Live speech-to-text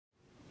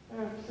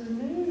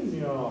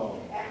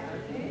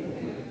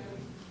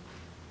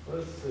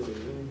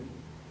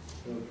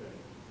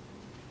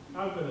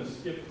I'm going to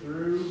skip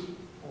through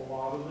a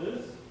lot of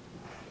this.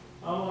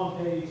 I'm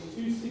on page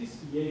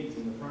 268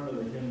 in the front of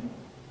the hymnal.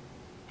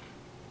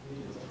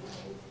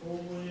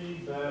 Holy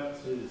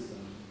baptism.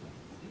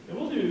 And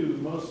we'll do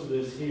most of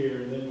this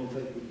here, and then we'll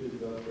take the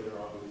kids up there,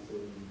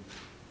 obviously,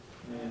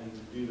 and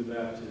do the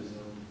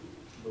baptism.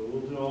 But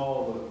we'll do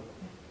all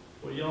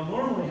the, what y'all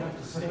normally have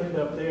to stand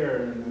up there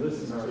and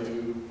listen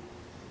to.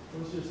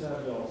 Let's just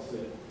have y'all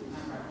sit.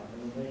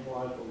 It'll make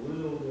life a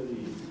little bit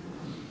easier.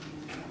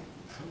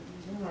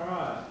 All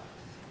right.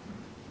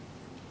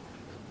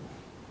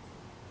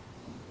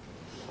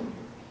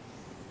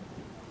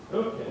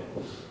 Okay.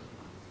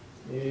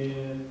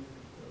 And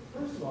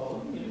first of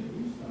all, let me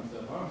introduce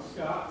myself. I'm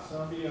Scott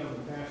Sunby. I'm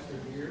the pastor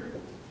here.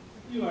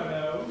 You I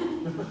know.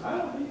 I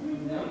don't think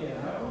we've met yet,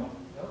 have we?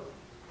 Nope.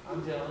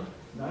 I'm Dylan.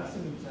 Nice to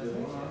meet you,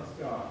 Dylan. I'm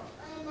Scott.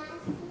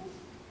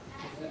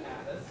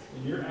 Atlas.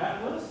 And you're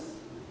Atlas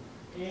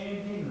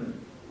and Henry,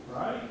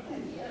 right?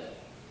 Yes.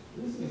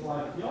 This is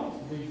like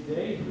y'all's big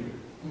day here.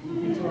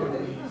 You are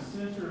the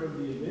center of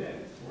the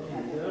event.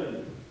 Let me tell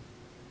you.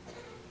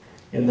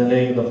 In the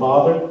name of the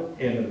Father,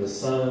 and of the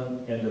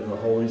Son, and of the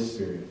Holy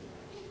Spirit.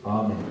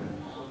 Amen.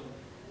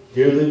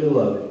 Dearly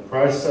beloved,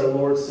 Christ our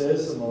Lord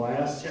says in the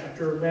last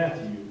chapter of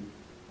Matthew,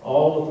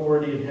 all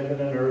authority in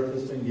heaven and earth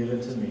has been given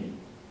to me.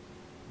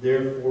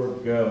 Therefore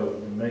go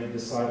and make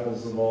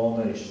disciples of all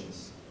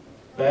nations,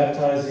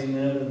 baptizing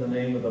them in the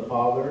name of the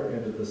Father,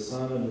 and of the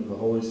Son, and of the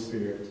Holy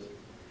Spirit.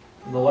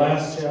 In the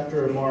last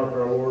chapter of Mark,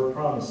 our Lord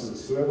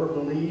promises, whoever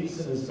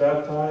believes and is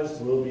baptized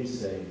will be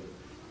saved.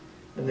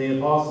 And the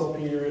Apostle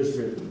Peter has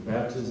written,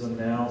 baptism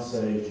now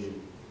saves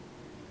you.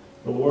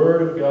 The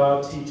Word of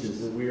God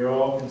teaches that we are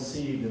all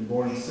conceived and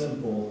born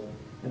sinful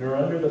and are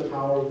under the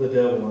power of the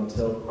devil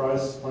until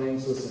Christ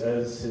claims us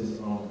as his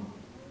own.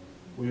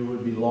 We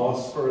would be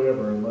lost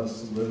forever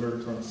unless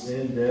delivered from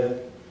sin, death,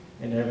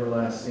 and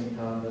everlasting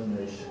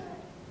condemnation.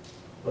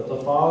 But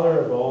the Father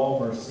of all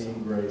mercy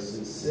and grace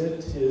has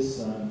sent his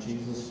Son,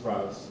 Jesus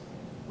Christ,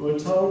 who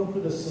atoned for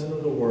the sin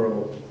of the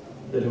world,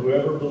 that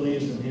whoever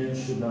believes in him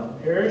should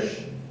not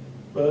perish,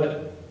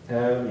 but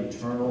have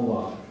eternal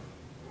life.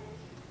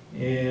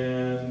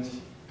 And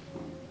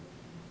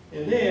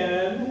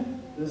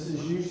then, this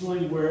is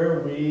usually where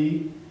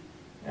we,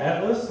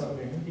 Atlas, I'm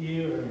going to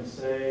you, are going to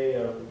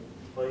say,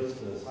 place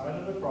the sign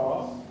of the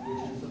cross,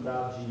 which is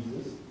about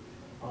Jesus,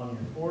 on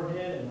your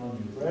forehead and on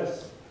your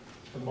breast,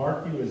 to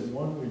mark you as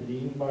one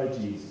redeemed by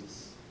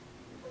Jesus.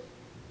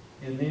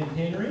 And then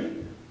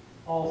Henry,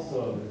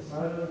 also the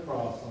sign of the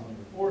cross on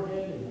your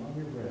forehead and on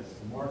your breast,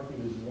 to mark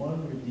you as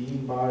one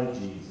redeemed by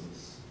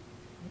Jesus.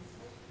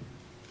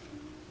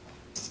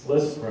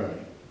 Let's pray.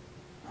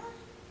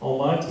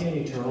 Almighty and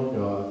eternal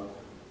God,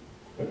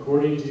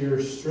 according to your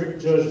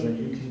strict judgment,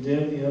 you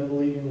condemned the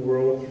unbelieving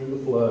world through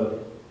the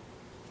flood.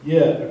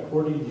 Yet,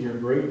 according to your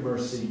great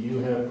mercy, you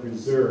have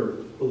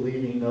preserved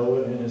believing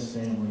Noah and his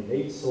family,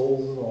 8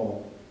 souls in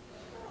all.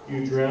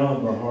 You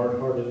drowned the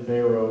hard-hearted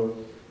Pharaoh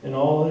and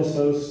all his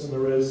hosts in the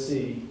Red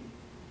Sea.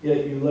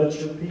 Yet you let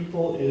your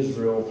people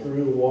Israel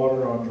through the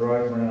water on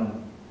dry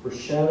ground,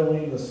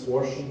 foreshadowing this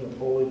washing of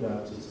holy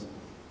baptism.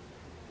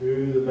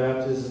 Through the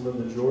baptism of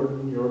the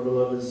Jordan, your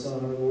beloved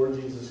Son, our Lord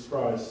Jesus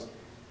Christ,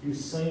 you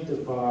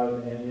sanctified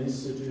and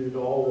instituted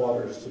all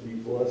waters to be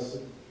blessed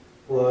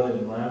blood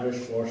and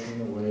lavish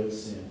washing away of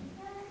sin.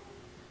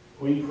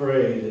 We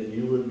pray that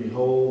you would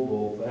behold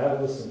both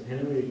Atlas and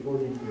Henry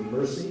according to your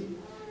mercy,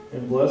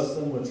 and bless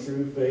them with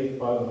true faith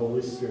by the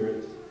Holy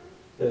Spirit,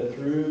 that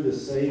through the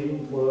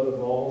saving flood of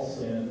all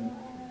sin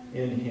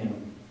in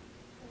him,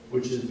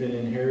 which has been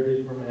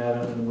inherited from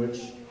Adam, in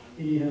which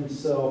they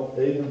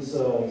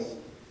themselves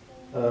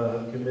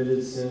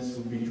committed sins,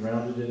 would be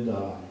drowned and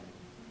die.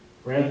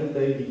 Grant that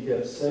they be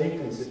kept safe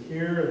and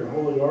secure in the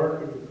holy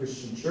ark of the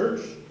Christian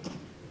church,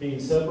 being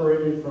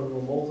separated from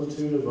the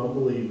multitude of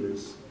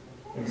unbelievers,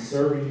 and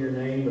serving your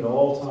name at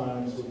all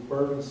times with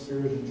fervent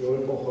spirit and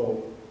joyful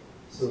hope,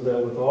 so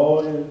that with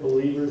all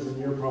believers in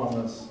your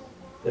promise,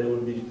 they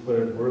would be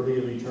declared worthy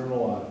of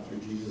eternal life through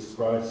Jesus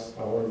Christ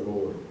our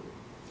Lord.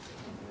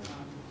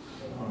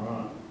 All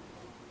right.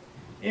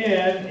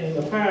 And in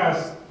the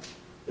past,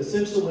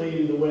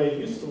 essentially the way it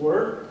used to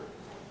work,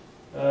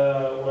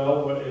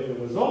 if it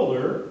was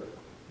older,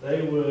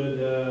 they would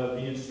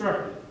be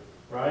instructed,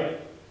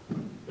 right?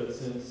 But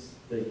since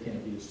they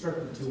can't be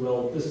instructed too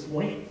well at this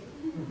point,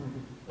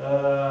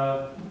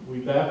 we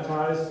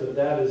baptize, but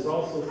that is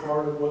also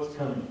part of what's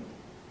coming.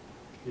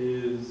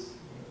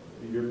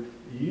 Your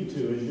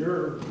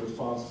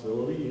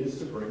responsibility is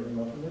to bring them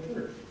up in the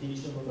church,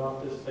 teach them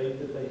about this faith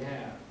that they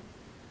have.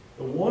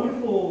 The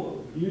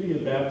wonderful beauty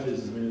of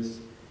baptism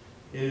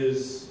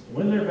is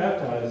when they're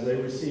baptized, they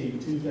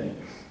receive 2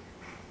 things.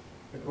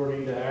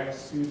 According to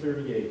Acts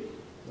 2:38,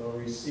 they'll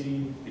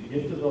receive the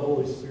gift of the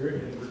Holy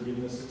Spirit and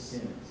forgiveness of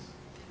sins.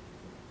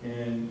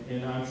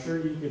 And I'm sure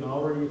you can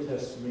already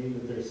attest to me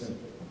that they're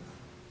sinful.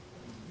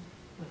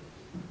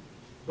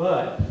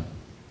 But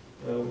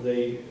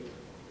they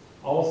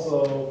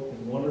also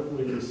can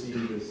wonderfully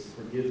receive this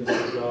forgiveness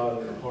of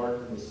God in the heart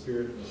and the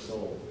spirit and the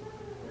soul.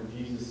 Where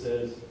Jesus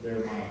says,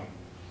 they're mine.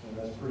 And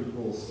that's pretty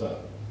cool stuff.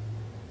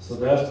 So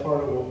that's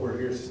part of what we're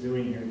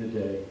doing here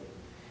today.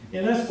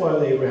 And that's why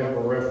they have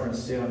a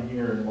reference down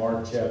here in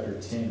Mark chapter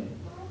 10.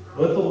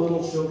 Let the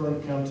little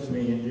children come to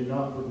me, and do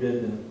not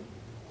forbid them,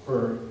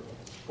 for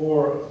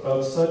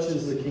of such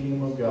is the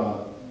kingdom of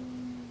God.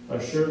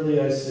 Assuredly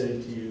I say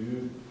to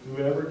you,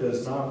 whoever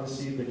does not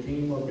receive the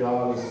kingdom of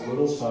God as a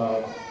little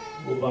child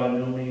will by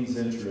no means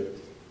enter it.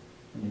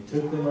 And he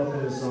took them up in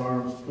his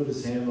arms, put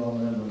his hand on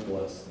them, and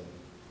blessed them.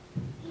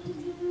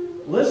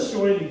 Let's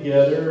join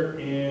together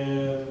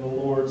in the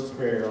Lord's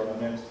Prayer on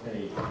the next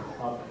page,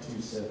 Pop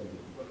 270.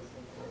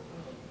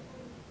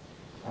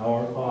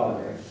 Our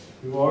Father,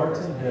 who art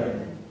in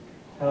heaven,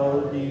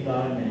 hallowed be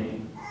thy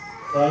name.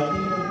 Thy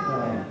kingdom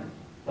come,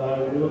 thy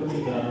will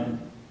be done,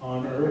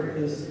 on earth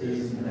as it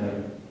is in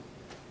heaven.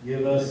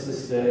 Give us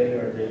this day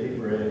our daily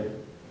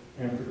bread,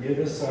 and forgive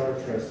us our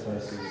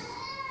trespasses,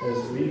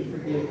 as we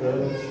forgive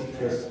those who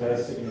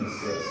trespass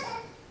against us.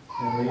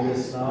 And lead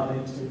us not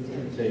into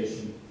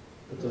temptation,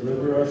 but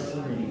deliver us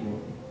from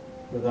evil.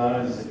 For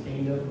thine is the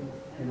kingdom,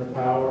 and the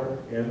power,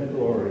 and the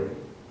glory,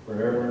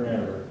 forever and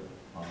ever.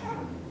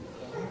 Amen.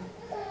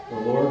 The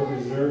Lord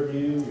preserve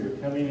you, your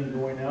coming and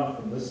going out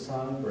from this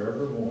time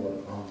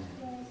forevermore. Amen.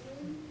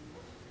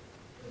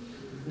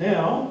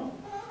 Now,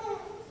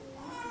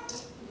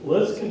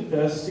 let's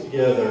confess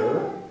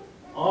together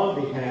on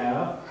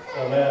behalf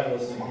of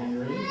Atlas and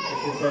Henry the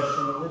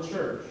confession of the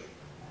church.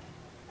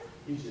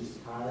 He's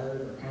just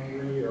tired or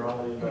hungry or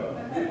all the above.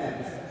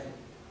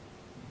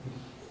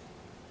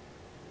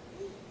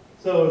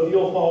 So if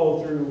you'll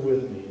follow through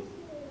with me.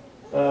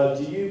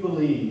 Do you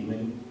believe,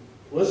 and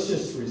let's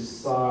just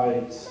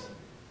recite.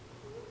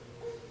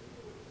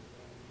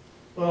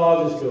 Well,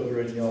 I'll just go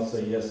through it and y'all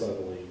say, yes, I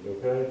believe,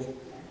 okay?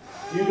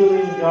 Do you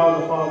believe in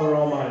God the Father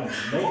Almighty,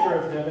 maker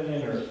of heaven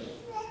and earth?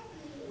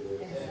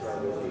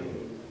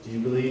 Do you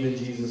believe in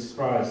Jesus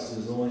Christ,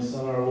 his only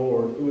Son, our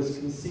Lord, who was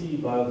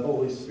conceived by the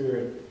Holy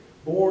Spirit,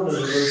 born of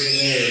the Virgin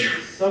Mary,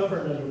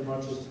 suffered under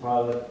Pontius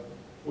Pilate,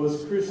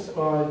 was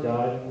crucified,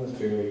 died, and was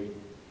buried?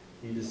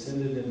 He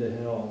descended into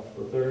hell.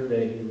 The third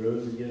day he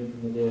rose again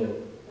from the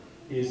dead.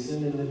 He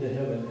ascended into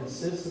heaven and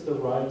sits at the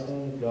right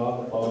hand of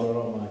God the Father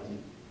Almighty.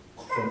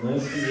 From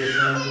thence he will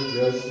come to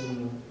judge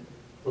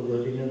the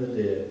living and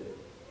the dead.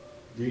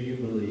 Do you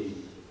believe?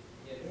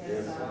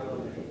 Yes, I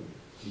believe.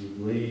 Do you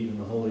believe in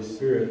the Holy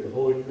Spirit, the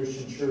Holy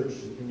Christian Church,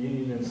 the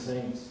communion of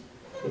saints,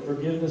 the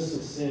forgiveness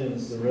of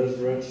sins, the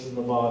resurrection of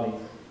the body,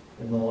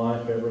 and the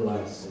life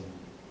everlasting?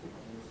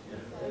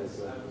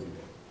 Yes, I believe.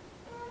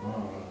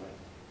 All right.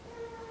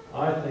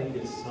 I think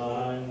it's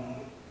time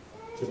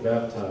to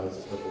baptize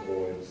a couple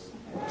boys.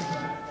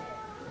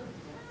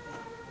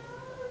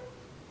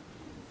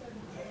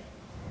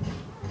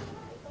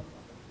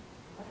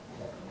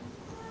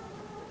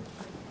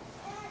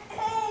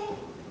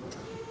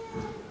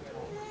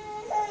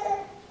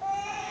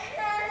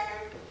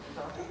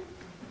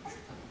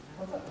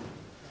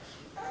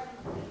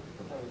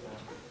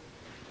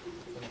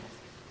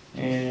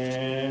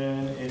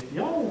 And if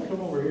y'all will come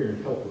over here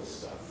and help with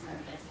stuff.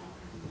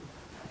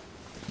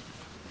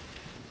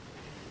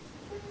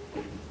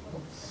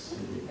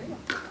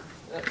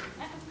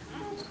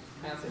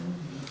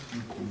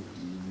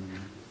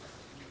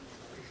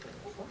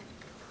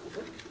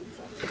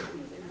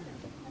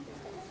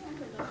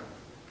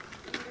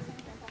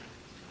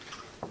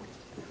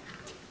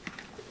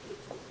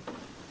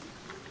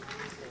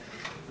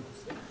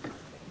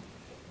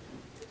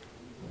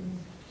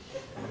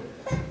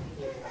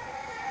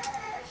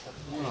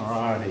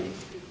 Alrighty.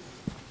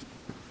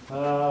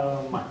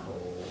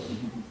 Michael.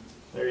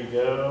 There you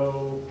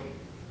go.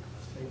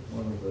 Take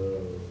one of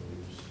those.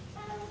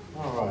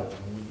 Alright,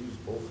 we'll use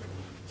both of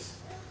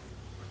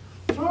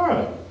these.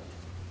 Alright.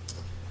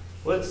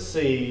 Let's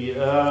see.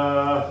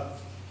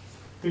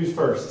 Who's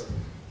first?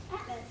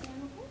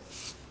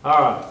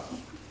 Alright.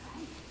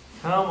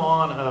 Come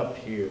on up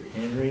here,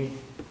 Henry.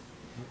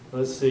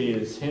 Let's see,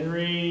 is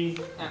Henry...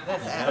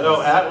 That's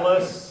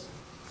Atlas.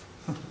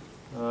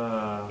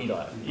 I know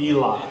Atlas.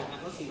 Eli.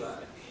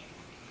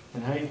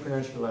 And how do you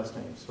pronounce your last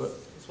name?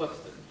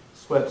 Swepston.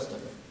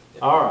 Swepston.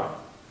 All right.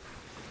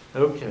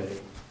 Okay.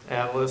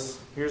 Atlas,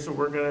 here's what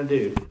we're going to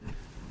do.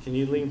 Can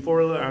you lean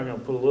forward? I'm going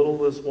to put a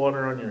little of this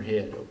water on your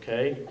head,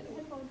 okay?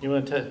 You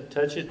want to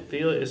touch it?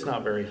 Feel it? It's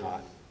not very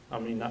hot. I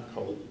mean, not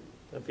cold.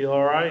 Does that feel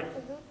all right?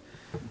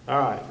 All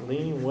right.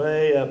 Leaning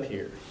way up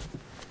here.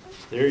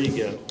 There you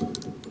go.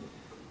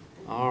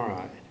 All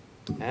right.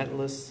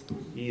 Atlas,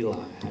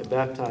 Eli, I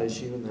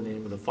baptize you in the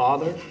name of the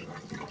Father,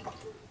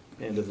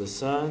 and of the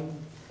Son,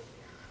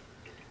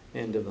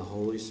 and of the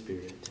Holy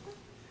Spirit.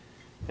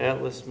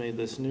 Atlas, may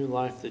this new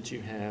life that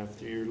you have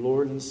through your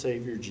Lord and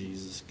Savior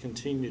Jesus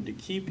continue to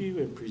keep you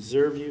and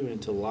preserve you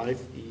into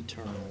life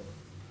eternal.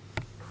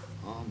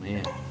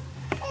 Amen.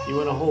 You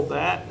want to hold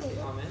that?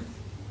 Amen.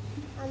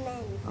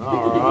 Amen.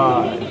 All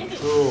right.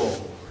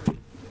 Cool.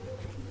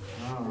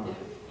 All right.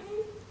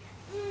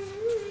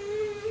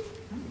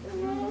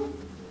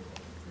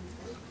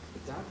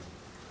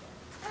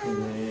 And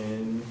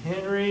then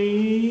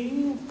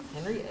Henry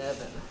Henry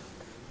Evan.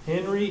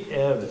 Henry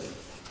Evan.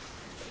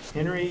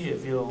 Henry,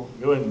 if you'll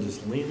go ahead and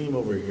just lean him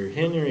over here.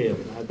 Henry,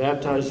 I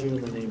baptize you in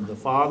the name of the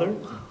Father,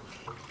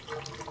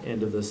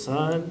 and of the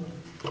Son,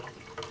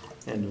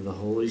 and of the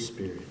Holy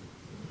Spirit.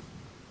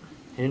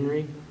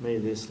 Henry, may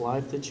this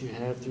life that you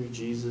have through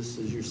Jesus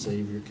as your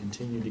Savior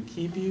continue to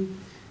keep you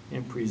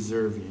and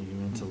preserve you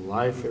into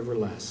life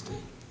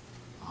everlasting.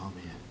 Amen.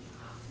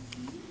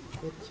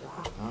 Good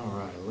job. All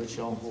right, I'll let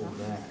y'all hold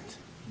that.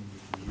 You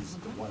can use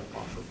the wipe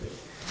off of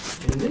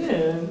it. And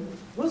then,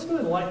 let's go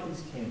ahead and light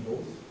these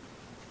candles.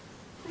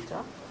 Good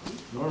job.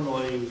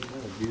 Normally, we kind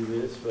of do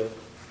this, but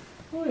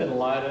go ahead and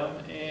light them,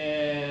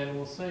 and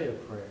we'll say a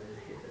prayer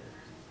here.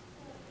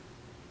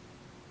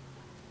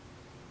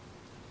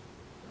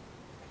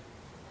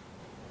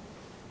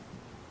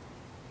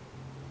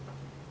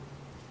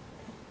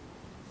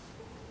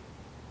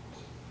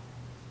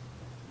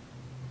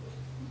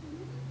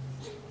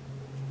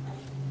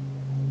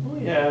 What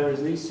we have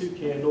is these two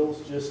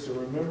candles just to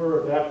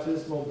remember a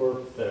baptismal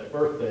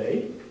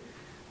birthday.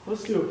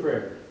 Let's do a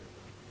prayer.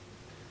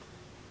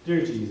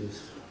 Dear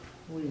Jesus,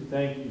 we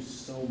thank you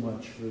so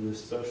much for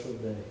this special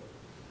day.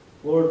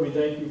 Lord, we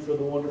thank you for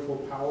the wonderful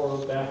power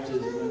of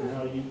baptism and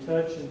how you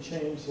touch and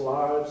change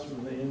lives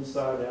from the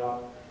inside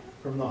out,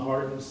 from the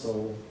heart and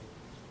soul.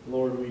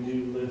 Lord, we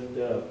do lift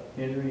up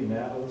Henry and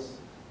Atlas.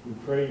 We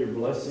pray your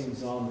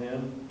blessings on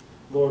them.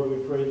 Lord,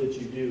 we pray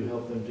that you do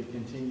help them to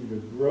continue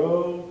to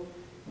grow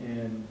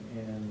and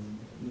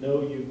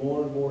know you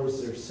more and more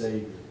as their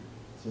Savior.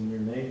 It's in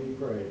your name we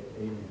pray.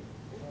 Amen.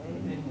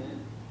 Amen.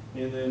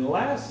 And then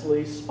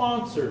lastly,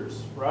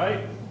 sponsors,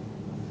 right?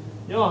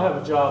 Y'all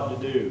have a job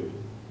to do,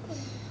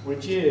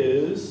 which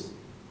is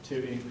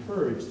to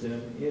encourage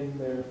them in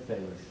their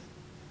faith.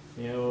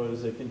 You know,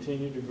 as they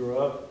continue to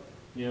grow up,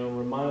 you know,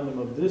 remind them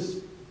of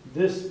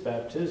this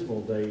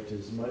baptismal date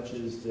as much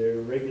as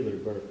their regular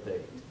birth date.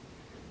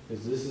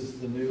 Because this is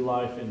the new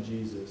life in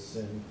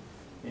Jesus.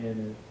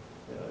 And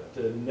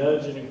to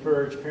nudge and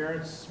encourage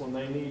parents when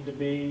they need to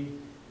be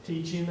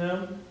teaching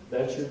them,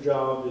 that's your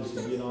job, is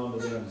to get on to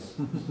them.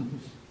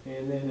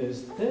 And then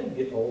as they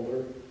get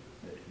older,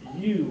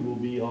 you will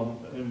be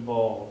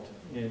involved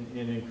in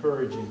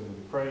encouraging them,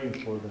 praying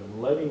for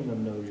them, letting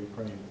them know you're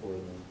praying for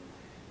them.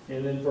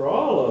 And then for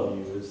all of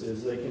you,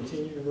 as they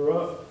continue to grow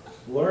up,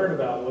 learn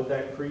about what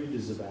that creed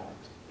is about.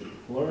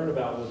 Learn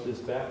about what this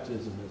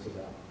baptism is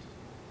about.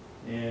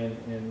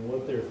 And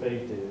what their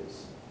faith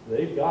is.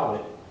 They've got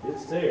it.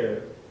 It's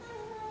there.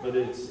 But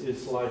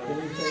it's like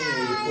anything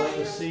where you plant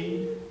a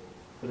seed,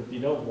 but if you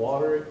don't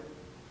water it,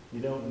 you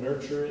don't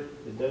nurture it,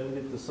 it doesn't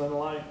get the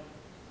sunlight,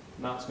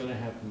 nothing's going to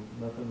happen.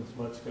 Nothing's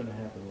much going to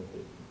happen with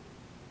it.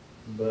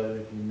 But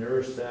if you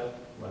nourish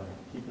that by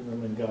keeping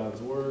them in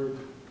God's Word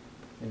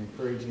and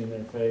encouraging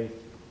their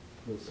faith,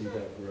 you'll see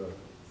that grow.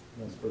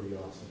 That's pretty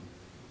awesome.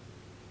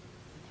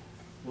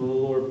 Will the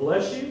Lord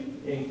bless you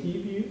and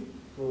keep you?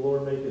 Will the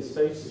Lord make his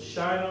face to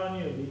shine on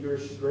you and be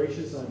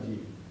gracious unto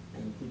you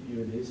and keep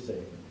you in his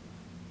favor?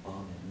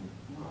 Amen.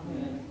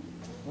 Amen.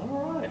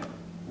 All right.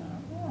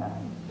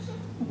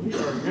 We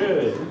are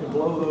good. We can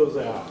blow those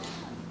out.